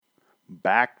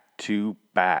Back to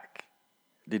back.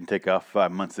 Didn't take off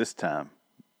 5 months this time,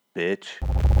 bitch.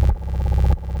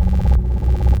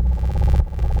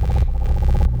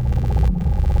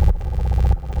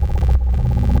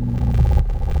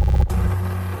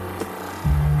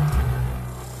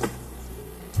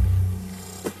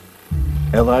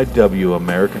 LIW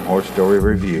American Horror Story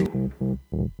Review.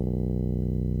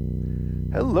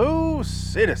 Hello,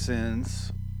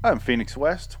 citizens. I'm Phoenix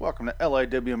West. Welcome to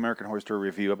LIW American Horror Story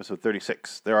Review, episode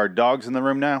 36. There are dogs in the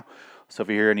room now, so if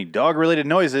you hear any dog-related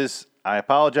noises, I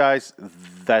apologize.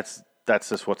 That's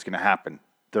just what's going to happen.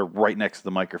 They're right next to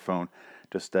the microphone.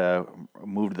 Just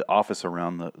moved the office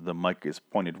around. The mic is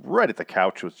pointed right at the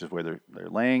couch, which is where they're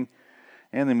laying,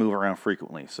 and they move around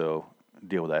frequently, so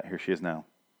deal with that. Here she is now.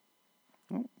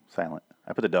 Oh, silent.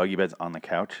 I put the doggy beds on the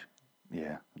couch.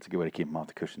 Yeah, that's a good way to keep them off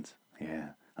the cushions. Yeah,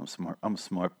 I'm smart. I'm a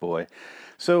smart boy.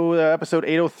 So, episode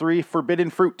 803, Forbidden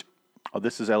Fruit. Oh,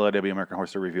 this is LIW American Horror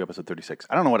Story Review, episode 36.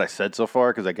 I don't know what I said so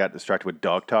far because I got distracted with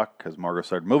dog talk because Margot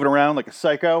started moving around like a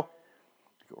psycho.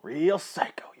 Real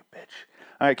psycho, you bitch.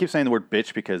 All right, I keep saying the word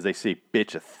bitch because they say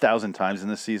bitch 1,000 times in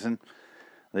this season.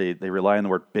 They rely on the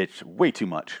word bitch way too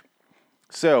much.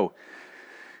 So,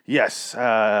 yes,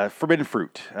 Forbidden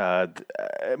Fruit.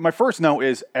 My first note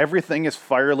is everything is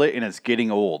firelit and it's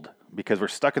getting old because we're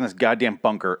stuck in this goddamn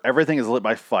bunker. Everything is lit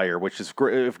by fire, which is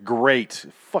great,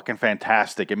 fucking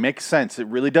fantastic. It makes sense. It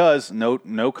really does. No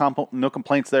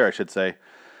complaints there, I should say.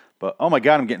 But oh my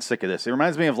god, I'm getting sick of this. It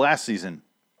reminds me of last season.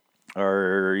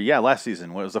 Last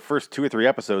season. What was the first 2 or 3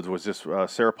 episodes was just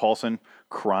Sarah Paulson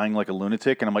crying like a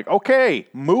lunatic, and I'm like, okay,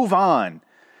 move on.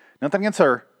 Nothing against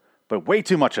her. But way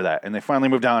too much of that, and they finally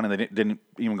moved on, and they didn't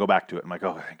even go back to it. I'm like,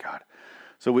 oh, thank God.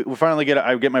 So we finally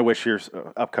I get my wish here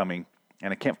upcoming,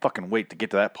 and I can't fucking wait to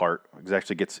get to that part, because it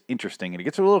actually gets interesting, and it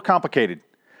gets a little complicated.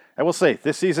 I will say,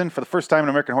 this season, for the first time in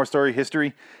American Horror Story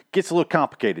history, gets a little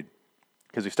complicated,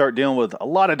 because we start dealing with a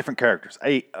lot of different characters,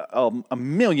 a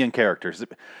million characters.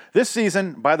 This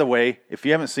season, by the way, if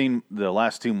you haven't seen the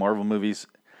last 2 Marvel movies,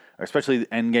 especially the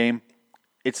Endgame,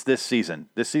 it's this season.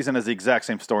 This season has the exact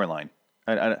same storyline.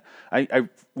 I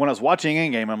when I was watching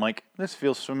Endgame, I'm like, this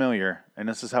feels familiar, and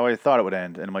this is how I thought it would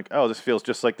end. And I'm like, oh, this feels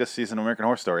just like this season of American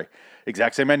Horror Story.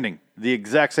 Exact same ending. The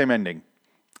exact same ending.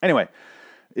 Anyway,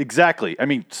 exactly. I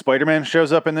mean, Spider-Man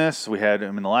shows up in this. We had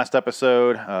him in the last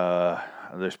episode.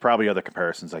 There's probably other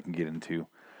comparisons I can get into,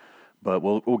 but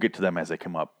we'll get to them as they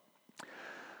come up.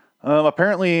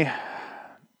 Apparently,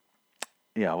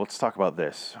 yeah, let's talk about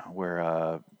this,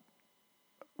 where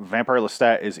Vampire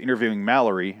Lestat is interviewing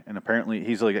Mallory, and apparently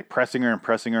he's like pressing her,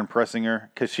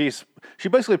 because she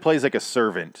basically plays like a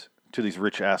servant to these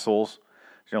rich assholes.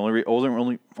 The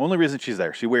only reason she's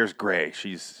there, she wears gray.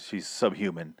 She's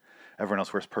subhuman. Everyone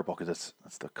else wears purple because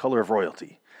that's the color of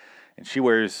royalty, and she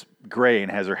wears gray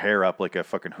and has her hair up like a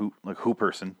fucking who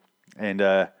person, and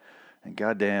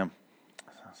goddamn.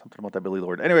 Something about that Billy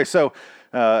Lord. Anyway, so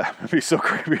it'd be so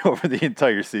creepy over the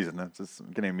entire season. That's just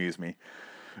going to amuse me.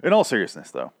 In all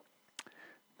seriousness, though,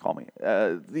 call me.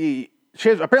 Apparently she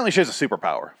has a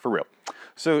superpower, for real.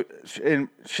 So,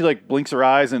 she like blinks her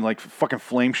eyes and like fucking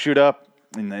flames shoot up,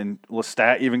 and then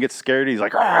Lestat even gets scared. He's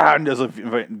like, ah, and does a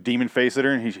demon face at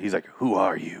her, and he's like, who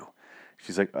are you?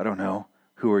 She's like, I don't know.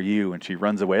 Who are you? And she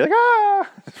runs away, like, ah,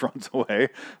 just runs away.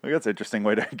 Like, that's an interesting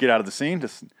way to get out of the scene.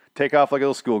 Just take off like a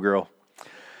little schoolgirl.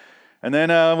 And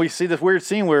then we see this weird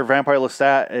scene where Vampire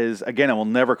Lestat is, again, I will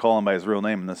never call him by his real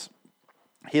name in this.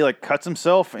 He like cuts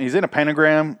himself, and he's in a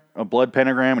pentagram, a blood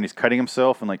pentagram, and he's cutting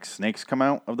himself, and like snakes come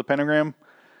out of the pentagram.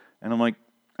 And I'm like,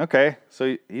 okay,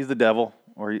 so he's the devil,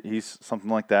 or he's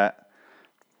something like that.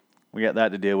 We got that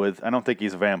to deal with. I don't think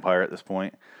he's a vampire at this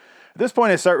point. At this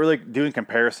point, I start really doing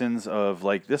comparisons of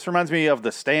like, this reminds me of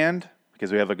The Stand,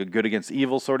 because we have like a good against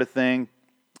evil sort of thing.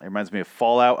 It reminds me of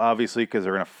Fallout, obviously, because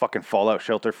they're in a fucking Fallout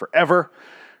shelter forever.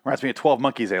 Reminds me of 12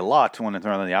 Monkeys a lot when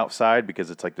they're on the outside,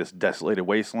 because it's like this desolated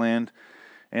wasteland.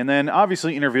 And then,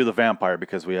 obviously, Interview the Vampire,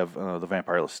 because we have the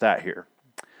Vampire Lestat here.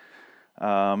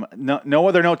 No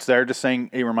other notes there, just saying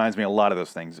it reminds me a lot of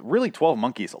those things. Really, 12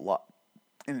 Monkeys a lot.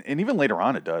 And even later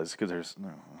on it does, because there's...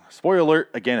 spoiler alert,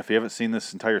 again, if you haven't seen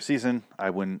this entire season, I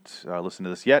wouldn't listen to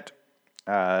this yet.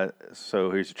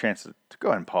 So here's your chance to go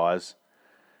ahead and pause.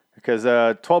 Because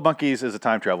 12 Monkeys is a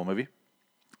time travel movie,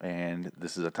 and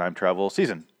this is a time travel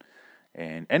season.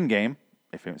 And Endgame,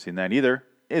 if you haven't seen that either,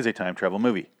 is a time travel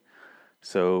movie.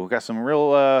 So we got some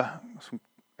real,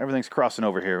 everything's crossing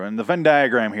over here. And the Venn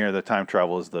diagram here, the time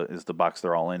travel is the box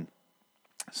they're all in.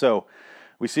 So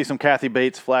we see some Kathy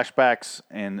Bates flashbacks,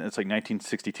 and it's like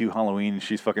 1962 Halloween, and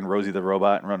she's fucking Rosie the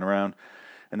Robot and running around.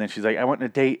 And then she's like, I went on a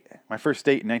date, my first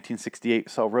date in 1968,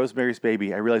 saw Rosemary's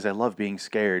Baby. I realized I love being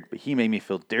scared, but he made me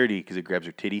feel dirty because he grabs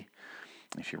her titty.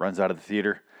 And she runs out of the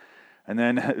theater. And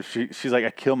then she's like,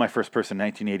 I killed my first person in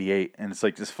 1988. And it's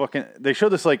like this fucking, they show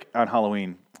this like on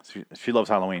Halloween. She loves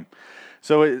Halloween.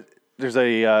 So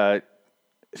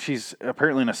she's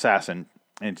apparently an assassin.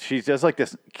 And she does like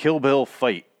this Kill Bill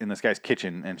fight in this guy's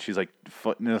kitchen. And she's like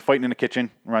fighting in the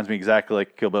kitchen. Reminds me exactly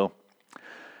like Kill Bill.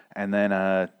 And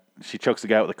then she chokes the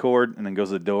guy with a cord and then goes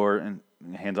to the door and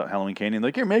hands out Halloween candy. And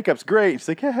like, your makeup's great. And she's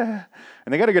like, yeah.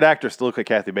 And they got a good actress to look like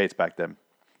Kathy Bates back then.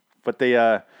 But they,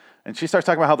 and she starts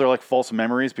talking about how they're like false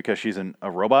memories because she's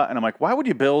a robot. And I'm like, why would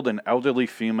you build an elderly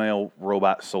female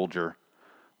robot soldier?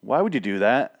 Why would you do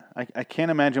that? I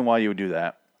can't imagine why you would do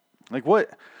that. Like, what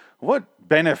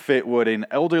benefit would an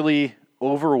elderly,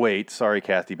 overweight, sorry,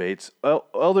 Kathy Bates,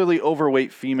 elderly,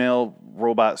 overweight female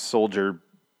robot soldier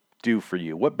do for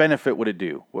you? What benefit would it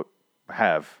do?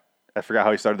 I forgot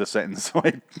how he started the sentence, so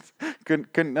I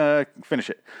couldn't finish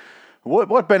it.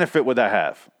 What benefit would that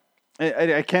have?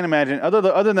 I can't imagine,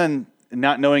 other than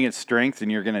not knowing its strength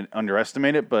and you're going to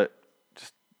underestimate it, but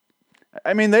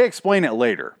they explain it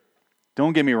later.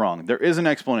 Don't get me wrong. There is an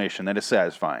explanation that is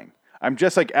satisfying. I'm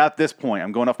just like, at this point,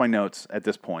 I'm going off my notes at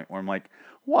this point, where I'm like,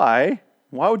 why?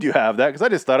 Why would you have that? Because I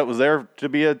just thought it was there to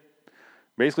be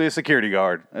basically a security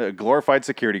guard, a glorified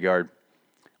security guard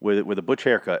with a butch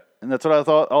haircut. And that's what I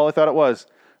thought, all I thought it was.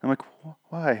 I'm like,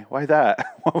 why? Why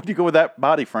that? Why would you go with that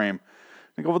body frame?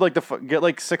 Go with get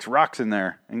like 6 rocks in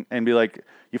there and be like,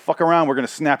 you fuck around, we're going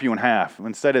to snap you in half.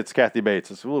 Instead, it's Kathy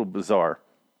Bates. It's a little bizarre.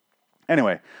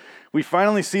 Anyway, we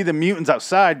finally see the mutants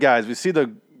outside, guys. We see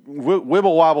the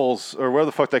Wibble Wobbles, or whatever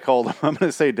the fuck they call them. I'm going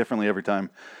to say it differently every time.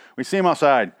 We see them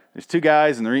outside. There's 2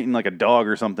 guys, and they're eating like a dog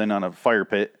or something on a fire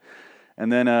pit.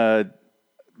 And then out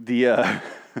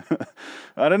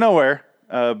of nowhere,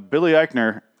 Billy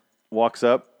Eichner walks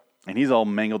up, and he's all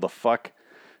mangled the fuck.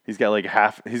 He's got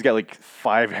like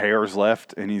 5 hairs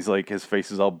left, and he's like, his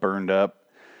face is all burned up.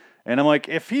 And I'm like,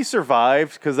 if he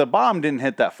survived, because the bomb didn't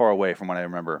hit that far away from what I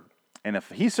remember. And if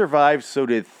he survived, so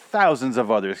did thousands of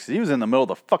others, because he was in the middle of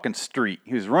the fucking street.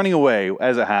 He was running away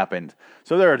as it happened.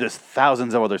 So there are just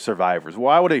thousands of other survivors.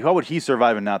 How would he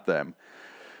survive and not them?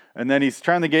 And then he's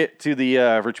trying to get to the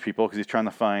rich people, because he's trying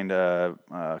to find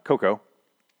Coco,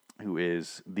 who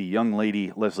is the young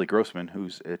lady Leslie Grossman,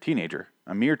 who's a teenager,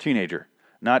 a mere teenager.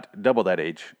 Not double that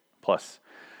age, plus.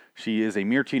 She is a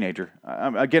mere teenager.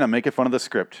 Again, I'm making fun of the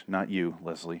script, not you,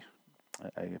 Leslie.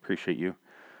 I appreciate you,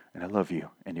 and I love you,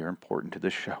 and you're important to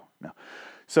this show. No.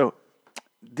 So,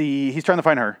 he's trying to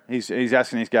find her. He's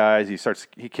asking these guys.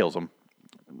 He kills them.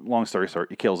 Long story short,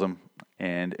 he kills them.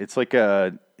 And it's like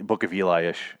a Book of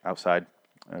Eli-ish outside.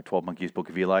 12 Monkeys, Book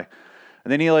of Eli.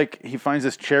 And then he finds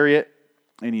this chariot,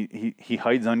 and he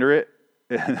hides under it,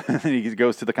 and then he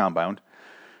goes to the compound.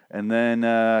 And then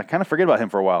kind of forget about him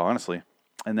for a while, honestly.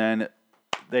 And then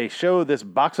they show this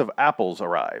box of apples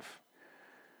arrive.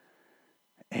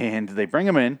 And they bring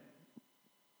them in.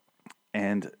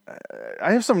 And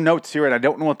I have some notes here, and I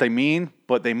don't know what they mean,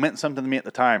 but they meant something to me at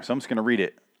the time, so I'm just going to read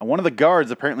it. One of the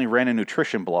guards apparently ran a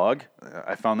nutrition blog.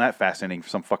 I found that fascinating for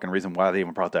some fucking reason why they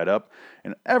even brought that up.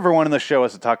 And everyone in the show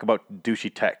has to talk about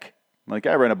douchey tech. Like,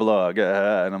 I ran a blog,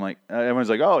 and I'm like, everyone's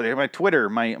like, oh, my Twitter,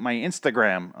 my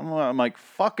Instagram. I'm like,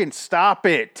 fucking stop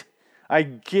it. I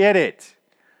get it.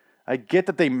 I get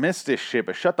that they missed this shit,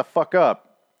 but shut the fuck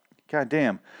up. God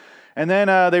damn. And then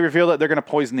they reveal that they're going to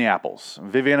poison the apples.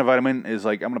 Viviana Vitamin is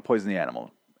like, I'm going to poison the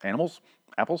animals?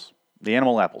 Apples? The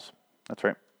animal apples. That's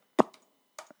right.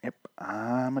 Yep.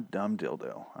 I'm a dumb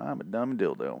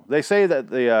dildo. They say that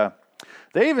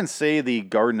they even say the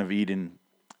Garden of Eden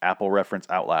apple reference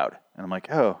out loud. And I'm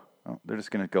like, oh, they're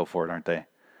just going to go for it, aren't they?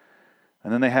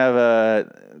 And then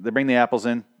they bring the apples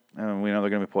in, and we know they're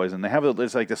going to be poisoned.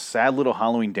 It's like this sad little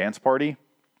Halloween dance party.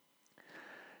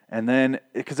 And then,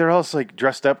 because they're all like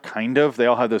dressed up, kind of. They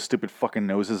all have those stupid fucking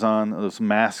noses on, those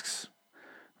masks.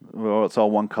 Well, it's all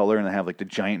one color, and they have like the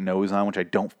giant nose on, which I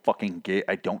don't fucking get.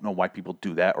 I don't know why people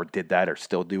do that, or did that, or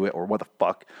still do it, or what the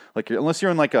fuck. Like, unless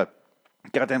you're in like a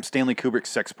goddamn Stanley Kubrick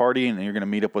sex party, and you're going to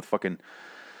meet up with fucking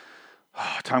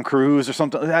Tom Cruise or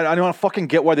something. I don't fucking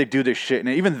get why they do this shit. And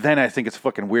even then, I think it's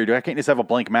fucking weird. I can't just have a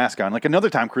blank mask on. Like another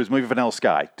Tom Cruise movie, Vanilla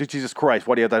Sky. Dude, Jesus Christ,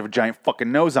 why do you have to have a giant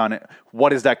fucking nose on it?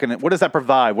 What does that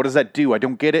provide? What does that do? I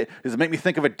don't get it. Does it make me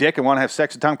think of a dick and want to have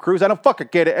sex with Tom Cruise? I don't fucking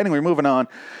get it. Anyway, moving on.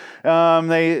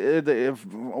 One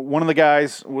of the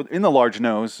guys in the large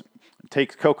nose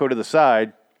takes Coco to the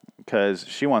side because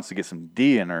she wants to get some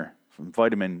D in her, some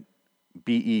vitamin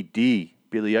BED,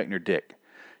 Billy Eichner dick.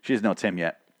 She doesn't know it's him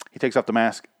yet. He takes off the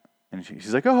mask, and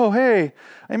she's like, oh, hey,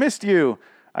 I missed you.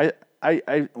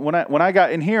 when I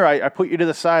got in here, I put you to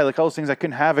the side, like all those things I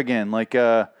couldn't have again. Like,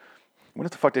 what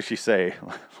the fuck did she say?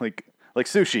 like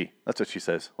sushi. That's what she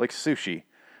says. Like sushi.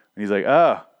 And he's like,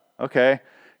 oh, okay.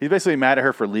 He's basically mad at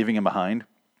her for leaving him behind.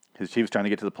 Because she was trying to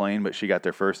get to the plane, but she got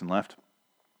there first and left.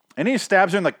 And he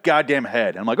stabs her in the goddamn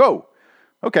head. And I'm like, oh,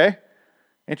 okay.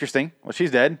 Interesting. Well,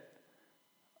 she's dead.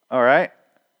 All right.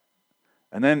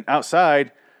 And then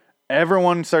outside,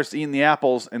 everyone starts eating the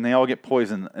apples, and they all get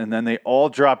poisoned. And then they all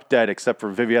drop dead except for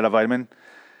Vivietta Vitamin.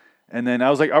 And then I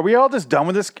was like, are we all just done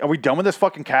with this? Are we done with this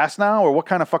fucking cast now? Or what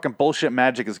kind of fucking bullshit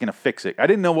magic is going to fix it? I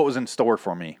didn't know what was in store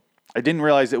for me. I didn't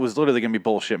realize it was literally going to be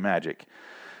bullshit magic.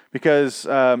 Because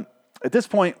at this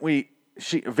point,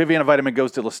 Viviana Vitamin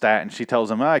goes to Lestat, and she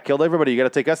tells him, I killed everybody. You got to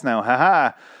take us now. Ha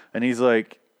ha. And he's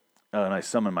like, oh, and I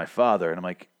summoned my father. And I'm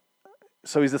like,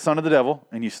 so he's the son of the devil,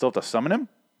 and you still have to summon him?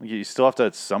 You still have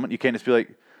to summon? You can't just be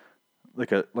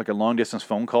like a long-distance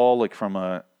phone call, like from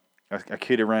a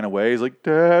kid who ran away. He's like,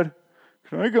 Dad,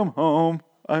 can I come home?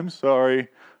 I'm sorry.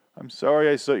 I'm sorry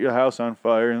I set your house on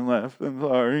fire and left. I'm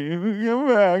sorry. Come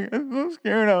back. I'm so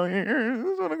scared out here. I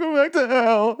just want to go back to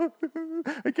hell.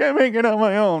 I can't make it on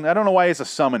my own. I don't know why he has to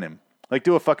summon him. Like,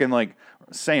 do a fucking, like,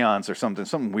 seance or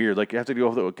something weird. Like, you have to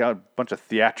go through a bunch of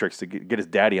theatrics to get his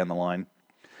daddy on the line.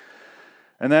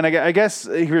 And then I guess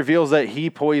he reveals that he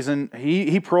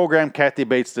programmed Kathy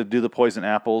Bates to do the poison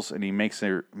apples, and he makes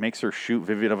her shoot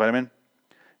Viviana Vitamin.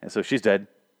 And so she's dead.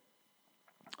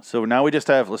 So now we just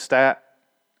have Lestat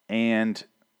and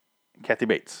Kathy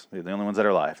Bates. They're the only ones that are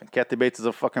alive. And Kathy Bates is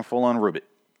a fucking full-on Rubit.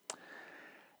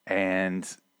 And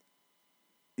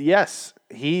yes,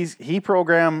 he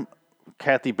programmed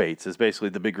Kathy Bates is basically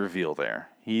the big reveal there.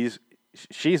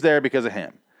 She's there because of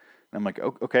him. And I'm like,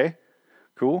 okay,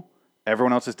 cool.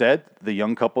 Everyone else is dead. The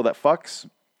young couple that fucks,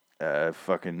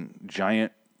 fucking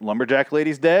giant lumberjack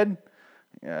lady's dead.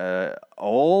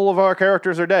 All of our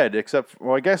characters are dead except,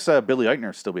 well, I guess Billy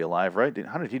Eichner still be alive, right?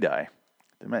 How did he die?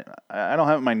 I don't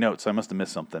have it in my notes, so I must have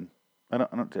missed something. I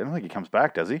don't think he comes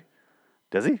back, does he?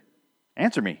 Does he?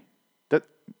 Answer me.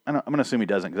 I'm going to assume he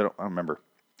doesn't because I don't remember.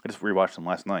 I just rewatched them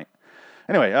last night.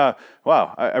 Anyway,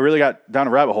 wow, I really got down a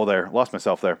rabbit hole there. Lost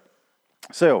myself there.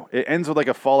 So it ends with like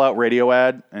a Fallout radio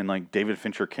ad and like David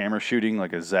Fincher camera shooting,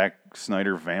 like a Zack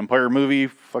Snyder vampire movie.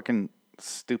 Fucking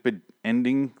stupid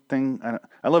ending thing.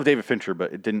 I love David Fincher,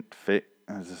 but it didn't fit.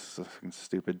 It was just fucking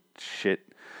stupid shit.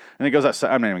 And it goes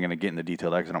outside. I'm not even going to get into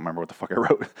detail because I don't remember what the fuck I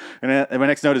wrote. And my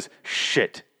next note is,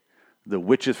 shit. The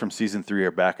witches from season 3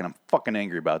 are back, and I'm fucking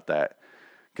angry about that.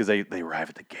 Because they arrive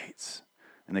at the gates,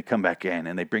 and they come back in,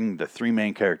 and they bring the 3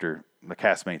 main character, the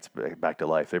castmates, back to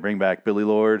life. They bring back Billy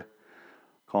Lord,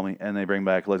 and they bring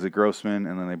back Leslie Grossman,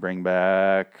 and then they bring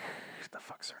back, what the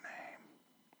fuck's her name?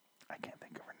 I can't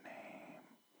think of her name.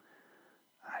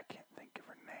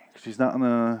 She's not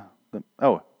on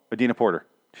Adina Porter.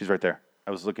 She's right there.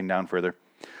 I was looking down further.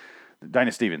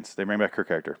 Dinah Stevens. They bring back her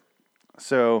character.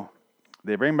 So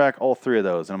they bring back all 3 of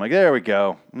those. And I'm like, there we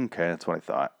go. Okay, that's what I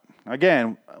thought.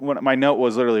 Again, my note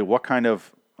was literally, what kind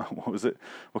of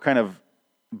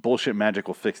bullshit magic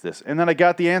will fix this? And then I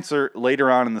got the answer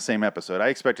later on in the same episode. I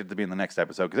expected it to be in the next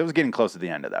episode because it was getting close to the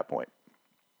end at that point.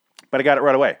 But I got it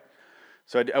right away.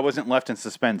 So I wasn't left in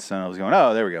suspense. And I was going,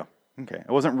 oh, there we go. Okay.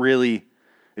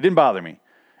 It didn't bother me.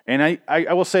 And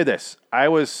I will say this. I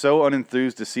was so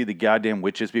unenthused to see the goddamn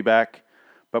witches be back.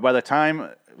 But by the time,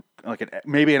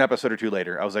 maybe an episode or 2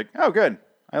 later, I was like, oh, good.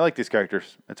 I like these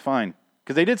characters. It's fine.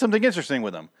 Because they did something interesting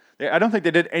with them. I don't think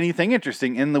they did anything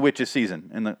interesting in the witches season,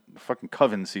 in the fucking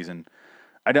Coven season.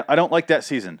 I don't like that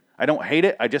season. I don't hate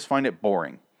it. I just find it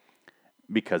boring.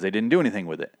 Because they didn't do anything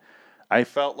with it. I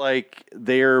felt like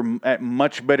they're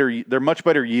much better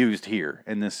used here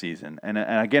in this season. And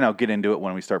again, I'll get into it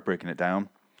when we start breaking it down.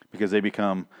 Because they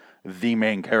become the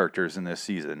main characters in this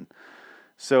season.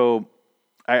 So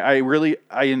I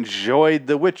enjoyed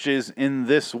the witches in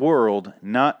this world,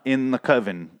 not in the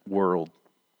Coven world,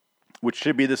 which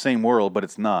should be the same world, but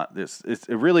it's not.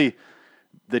 The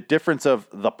difference of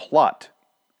the plot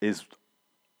is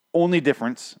only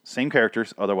difference, same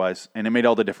characters otherwise, and it made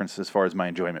all the difference as far as my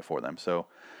enjoyment for them. So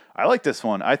I like this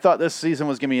one. I thought this season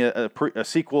was going to be a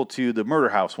sequel to the Murder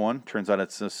House one. Turns out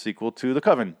it's a sequel to the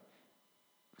Coven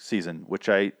season, which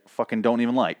I fucking don't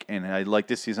even like, and I like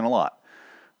this season a lot.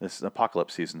 This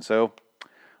Apocalypse season. So,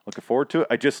 looking forward to it.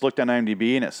 I just looked on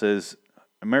IMDb, and it says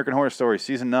American Horror Story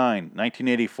Season 9,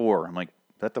 1984. I'm like,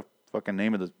 is that the fucking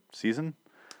name of the season?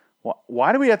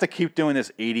 Why do we have to keep doing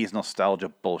this 80s nostalgia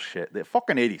bullshit? The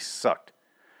fucking 80s sucked.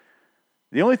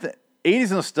 The only thing,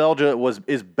 80s nostalgia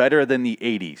is better than the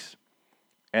 80s.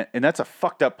 And that's a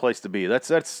fucked up place to be. That's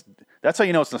how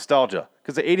you know it's nostalgia.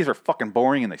 Because the 80s were fucking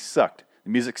boring and they sucked. The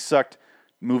music sucked.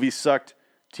 Movies sucked.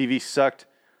 TV sucked.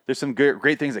 There's some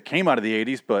great things that came out of the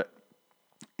 80s, but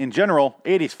in general,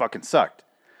 80s fucking sucked.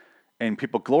 And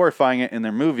people glorifying it in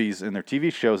their movies and their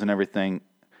TV shows and everything,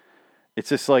 it's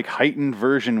this like heightened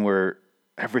version where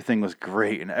everything was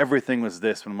great and everything was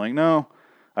this. And I'm like, no,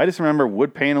 I just remember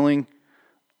wood paneling,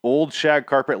 old shag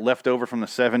carpet left over from the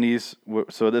 70s.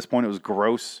 So at this point it was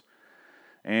gross.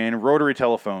 And rotary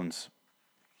telephones.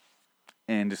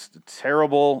 And just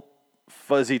terrible,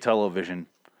 fuzzy television.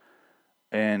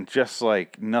 And just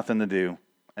like nothing to do.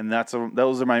 And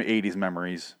those are my 80s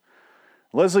memories.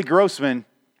 Leslie Grossman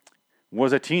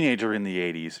was a teenager in the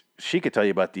 80s. She could tell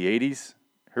you about the 80s,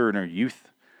 her in her youth.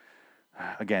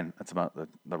 Again, that's about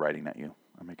the writing, not you.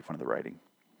 I'm making fun of the writing.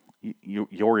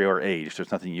 You're your age.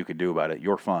 There's nothing you could do about it.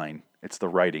 You're fine. It's the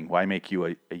writing. Why make you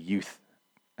a youth?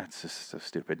 That's just so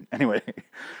stupid. Anyway, I'm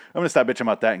going to stop bitching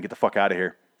about that and get the fuck out of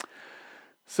here.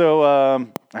 So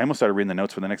I almost started reading the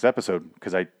notes for the next episode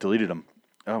because I deleted them.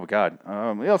 Oh, my God.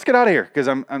 Yeah, let's get out of here because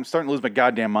I'm starting to lose my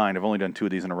goddamn mind. I've only done 2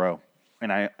 of these in a row. And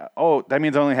that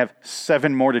means I only have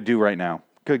 7 more to do right now.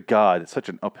 Good God, it's such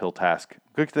an uphill task.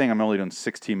 Good thing I'm only doing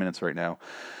 16 minutes right now.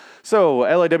 So,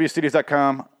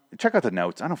 LIWstudios.com. Check out the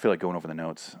notes. I don't feel like going over the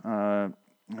notes.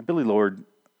 Billy Lord,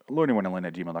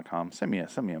 lord21@gmail.com. Send me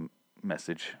a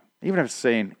message. Even if it's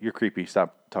saying, you're creepy,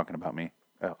 stop talking about me.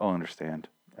 I'll understand.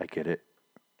 I get it.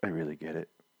 I really get it.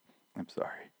 I'm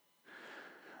sorry.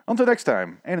 Until next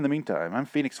time, and in the meantime, I'm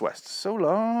Phoenix West. So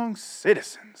long,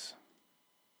 citizens.